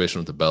the situation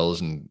with the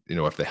Bills, and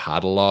if they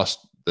had a loss,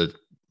 that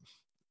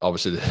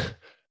obviously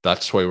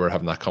that's why we're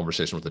having that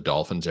conversation with the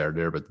Dolphins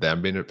earlier about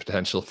them being a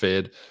potential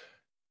fade.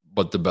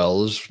 But the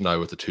Bills now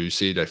with the 2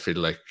 seed, I feel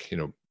like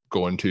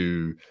going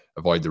to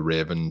avoid the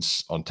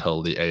Ravens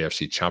until the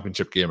AFC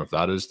Championship game. If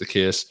that is the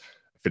case,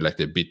 I feel like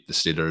they beat the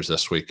Steelers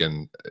this week,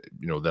 and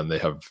then they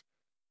have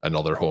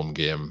another home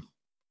game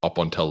up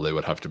until they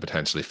would have to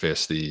potentially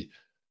face the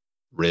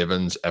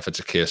Ravens. If it's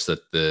a case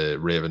that the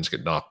Ravens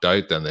get knocked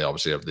out, then they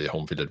obviously have the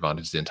home field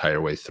advantage the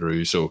entire way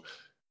through. So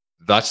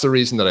that's the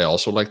reason that I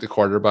also like the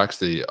quarterbacks,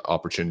 the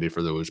opportunity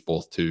for those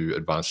both to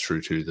advance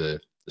through to the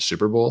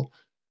Super Bowl.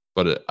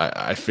 But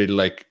I feel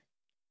like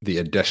the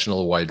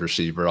additional wide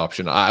receiver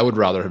option, I would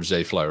rather have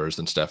Zay Flowers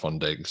than Stephon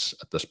Diggs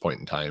at this point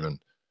in time. And,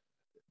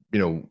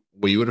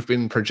 we would have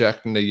been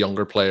projecting a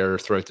younger player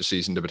throughout the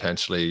season to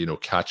potentially,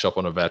 catch up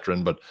on a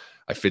veteran. But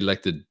I feel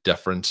like the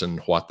difference in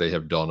what they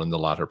have done in the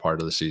latter part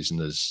of the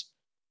season is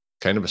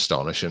kind of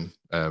astonishing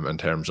in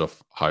terms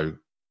of how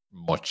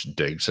much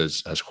Diggs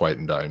has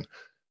quietened down.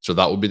 So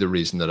that would be the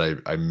reason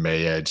that I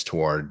may edge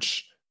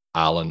towards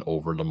Allen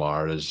over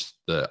Lamar as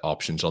the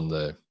options on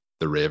the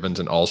Ravens.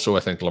 And also, I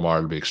think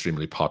Lamar will be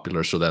extremely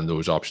popular. So then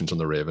those options on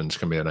the Ravens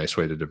can be a nice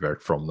way to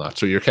divert from that.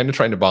 So you're kind of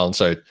trying to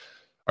balance out,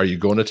 are you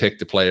going to take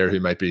the player who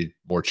might be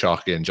more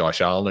chalky in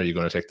Josh Allen, or are you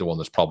going to take the one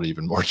that's probably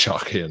even more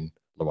chalky in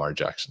Lamar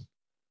Jackson?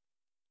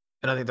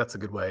 And I think that's a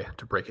good way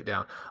to break it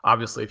down.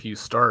 Obviously, if you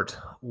start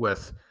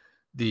with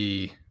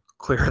the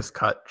clearest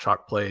cut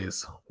chalk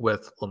plays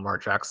with Lamar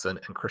Jackson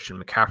and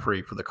Christian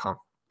McCaffrey for the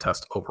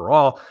contest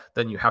overall,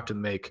 then you have to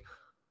make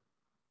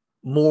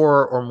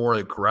more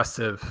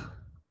aggressive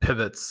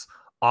pivots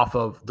off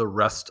of the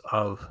rest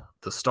of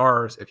the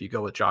stars. If you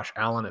go with Josh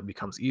Allen, it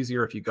becomes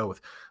easier. If you go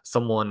with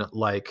someone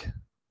like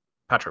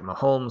Patrick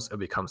Mahomes, it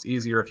becomes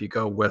easier. If you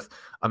go with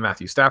a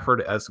Matthew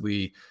Stafford, as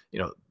we,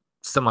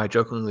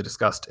 semi-jokingly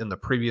discussed in the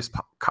previous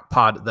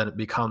pod, then it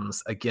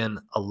becomes, again,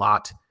 a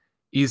lot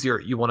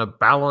easier. You want to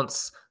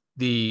balance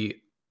the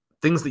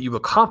things that you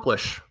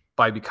accomplish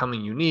by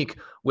becoming unique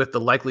with the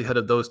likelihood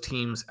of those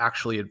teams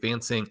actually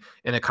advancing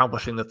and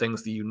accomplishing the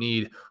things that you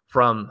need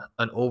from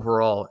an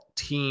overall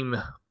team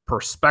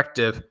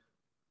perspective.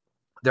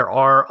 There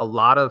are a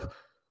lot of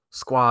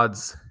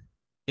squads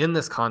in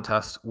this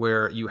contest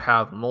where you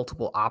have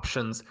multiple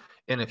options,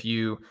 and if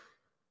you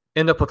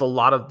end up with a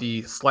lot of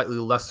the slightly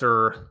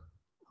lesser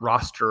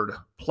rostered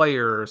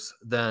players,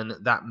 then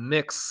that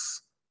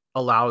mix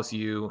allows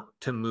you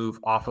to move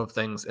off of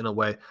things in a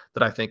way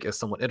that I think is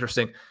somewhat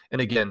interesting. And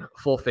again,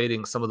 full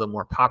fading some of the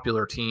more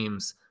popular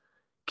teams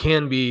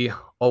can be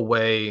a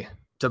way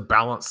to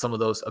balance some of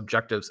those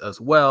objectives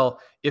as well.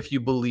 If you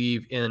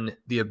believe in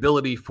the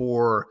ability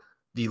for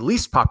the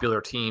least popular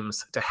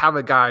teams to have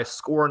a guy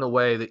score in a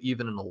way that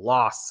even in a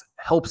loss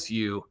helps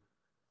you,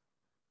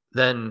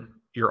 then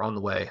you're on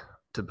the way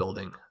to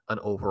building an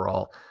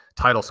overall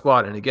title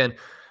squad. And again,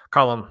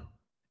 Colin,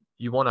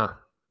 you want to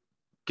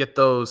get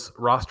those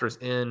rosters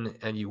in,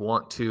 and you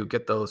want to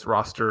get those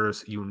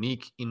rosters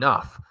unique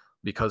enough,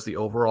 because the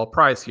overall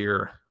price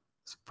here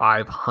is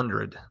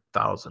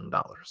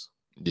 $500,000.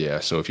 Yeah,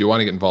 so if you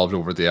want to get involved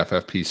over the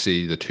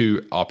FFPC, the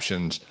two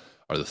options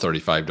are the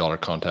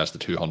 $35 contest, the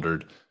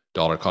 $200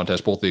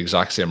 contest, both the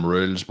exact same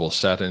rules, both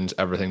settings,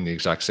 everything the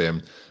exact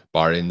same,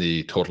 barring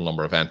the total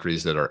number of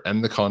entries that are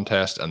in the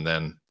contest, and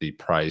then the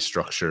prize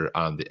structure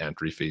and the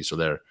entry fee. So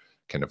they're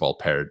kind of all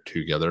paired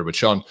together. But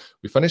Sean,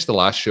 we finished the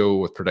last show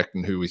with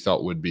predicting who we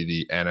thought would be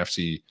the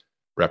NFC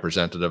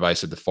representative. I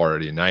said the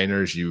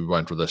 49ers. You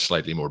went with a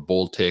slightly more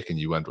bold take, and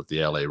you went with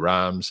the LA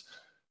Rams.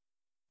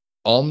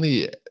 On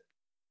the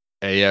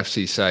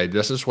AFC side,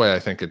 this is why I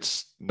think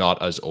it's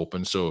not as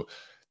open. So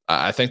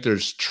I think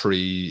there's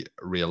three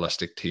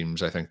realistic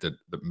teams, I think, that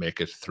make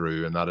it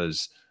through, and that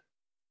is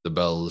the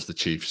Bills, the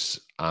Chiefs,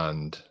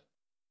 and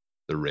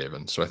the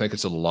Ravens. So I think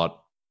it's a lot.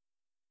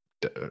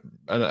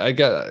 And I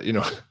get,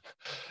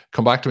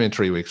 come back to me in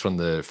 3 weeks when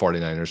the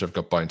 49ers have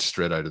got bounced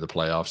straight out of the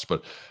playoffs.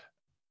 But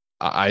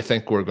I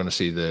think we're going to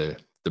see the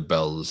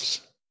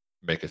Bills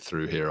make it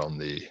through here on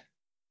the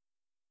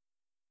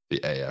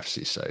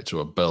AFC side. So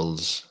a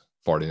Bills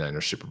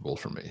 49ers Super Bowl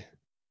for me.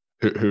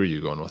 Who are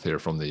you going with here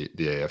from the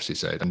AFC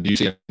side? And do you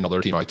see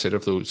another team outside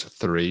of those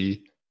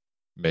three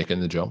making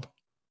the jump?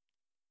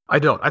 I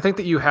don't. I think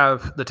that you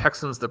have the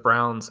Texans, the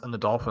Browns, and the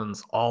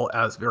Dolphins all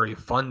as very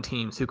fun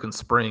teams who can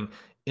spring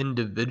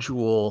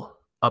individual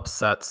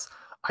upsets.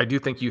 I do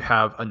think you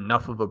have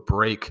enough of a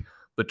break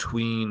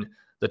between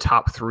the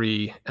top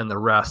three and the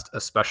rest,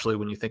 especially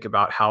when you think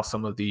about how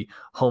some of the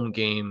home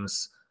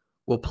games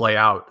will play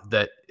out,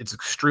 that it's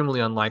extremely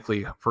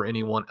unlikely for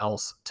anyone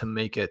else to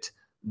make it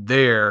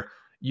there.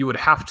 You would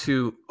have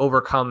to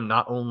overcome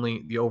not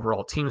only the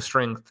overall team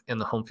strength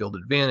and the home field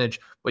advantage,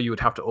 but you would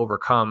have to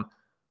overcome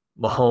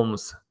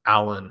Mahomes,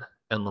 Allen,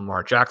 and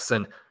Lamar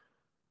Jackson.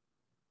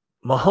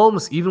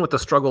 Mahomes, even with the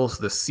struggles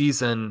this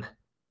season,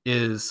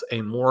 is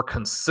a more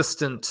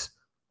consistent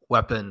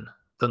weapon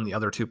than the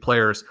other two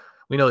players.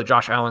 We know that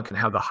Josh Allen can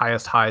have the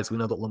highest highs. We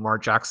know that Lamar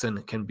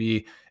Jackson can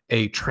be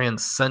a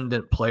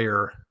transcendent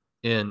player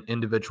in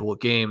individual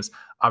games.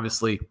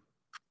 Obviously,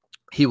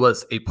 he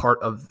was a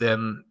part of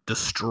them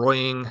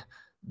destroying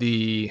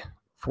the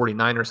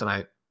 49ers, and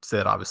I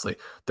said, obviously,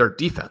 their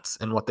defense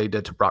and what they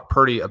did to Brock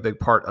Purdy, a big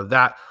part of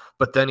that.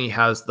 But then he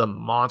has the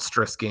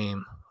monstrous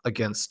game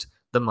against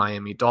the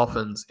Miami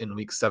Dolphins in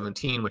week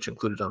 17, which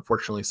included,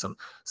 unfortunately, some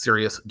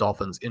serious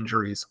Dolphins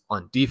injuries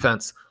on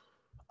defense.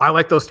 I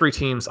like those three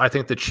teams. I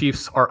think the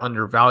Chiefs are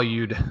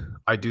undervalued.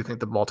 I do think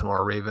the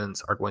Baltimore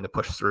Ravens are going to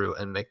push through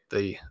and make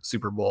the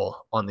Super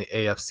Bowl on the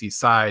AFC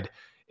side.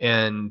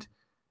 And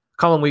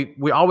Colin,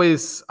 we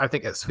always, I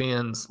think as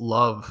fans,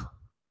 love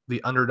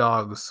the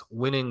underdogs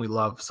winning. We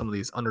love some of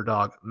these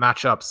underdog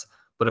matchups.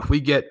 But if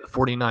we get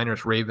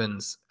 49ers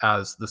Ravens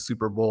as the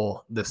Super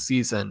Bowl this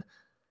season,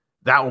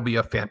 that will be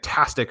a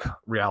fantastic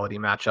reality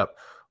matchup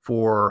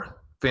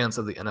for fans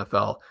of the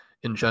NFL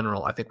in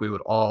general. I think we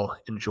would all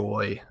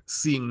enjoy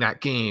seeing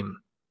that game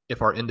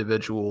if our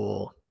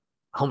individual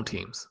home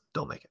teams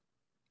don't make it.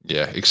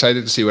 Yeah,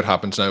 excited to see what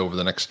happens now over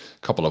the next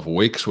couple of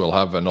weeks. We'll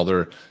have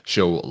another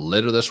show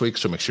later this week,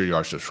 so make sure you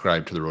are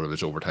subscribed to the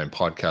RotoViz Overtime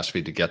podcast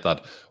feed to get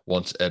that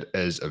once it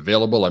is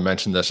available. I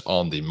mentioned this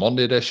on the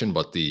Monday edition,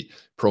 but the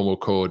promo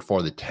code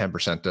for the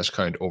 10%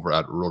 discount over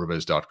at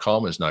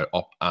rotoviz.com is now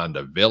up and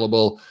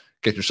available.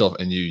 Get yourself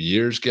a New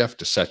Year's gift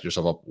to set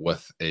yourself up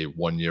with a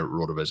 1-year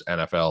RotoViz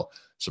NFL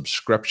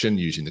subscription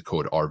using the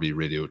code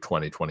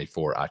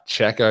RVRadio2024 at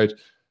checkout.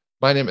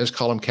 My name is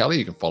Colin Kelly.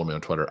 You can follow me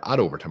on Twitter at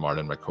Overtime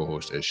Ireland. My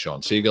co-host is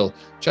Sean Siegel.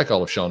 Check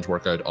all of Sean's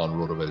work out on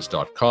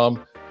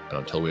rotoviz.com. And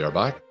until we are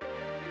back,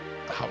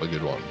 have a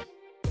good one.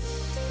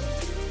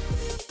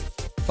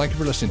 Thank you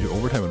for listening to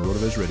Overtime on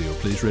RotoViz Radio.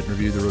 Please rate and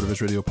review the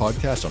RotoViz Radio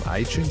podcast on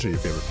iTunes or your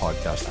favorite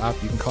podcast app.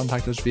 You can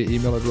contact us via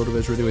email at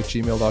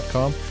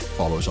rotovizradio@gmail.com.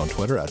 Follow us on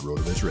Twitter at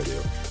RotoViz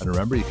Radio. And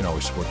remember, you can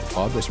always support the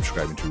pod by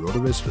subscribing to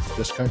RotoViz with a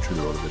discount through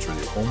the RotoViz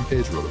Radio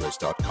homepage,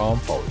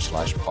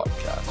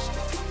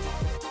 rotoviz.com/podcast.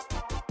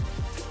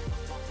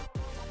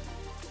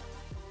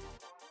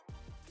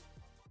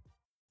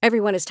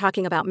 Everyone is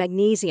talking about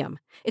magnesium.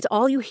 It's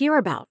all you hear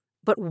about.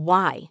 But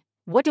why?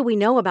 What do we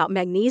know about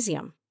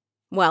magnesium?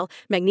 Well,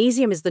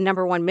 magnesium is the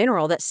number one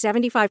mineral that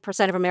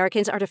 75% of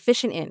Americans are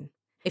deficient in.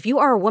 If you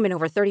are a woman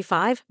over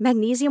 35,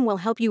 magnesium will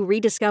help you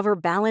rediscover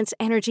balance,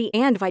 energy,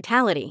 and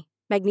vitality.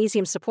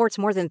 Magnesium supports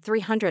more than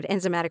 300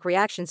 enzymatic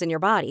reactions in your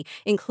body,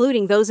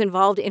 including those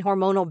involved in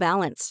hormonal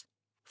balance.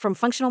 From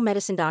functional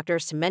medicine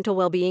doctors to mental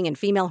well-being and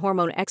female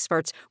hormone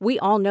experts, we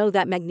all know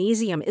that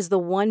magnesium is the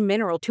one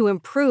mineral to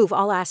improve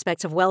all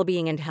aspects of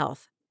well-being and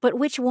health. But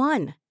which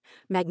one?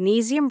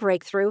 Magnesium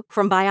Breakthrough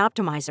from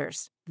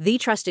Bioptimizers, the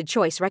trusted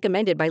choice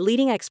recommended by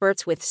leading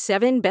experts with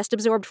 7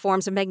 best-absorbed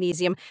forms of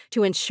magnesium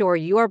to ensure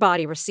your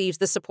body receives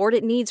the support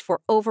it needs for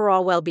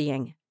overall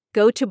well-being.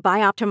 Go to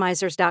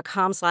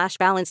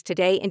bioptimizers.com/balance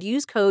today and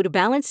use code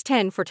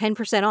BALANCE10 for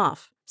 10%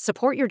 off.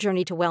 Support your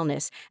journey to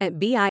wellness at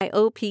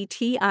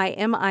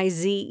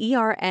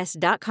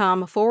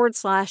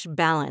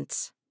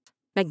bioptimizers.com/balance.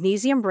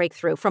 Magnesium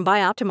Breakthrough from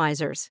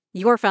Bioptimizers,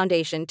 your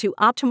foundation to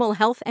optimal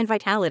health and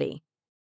vitality.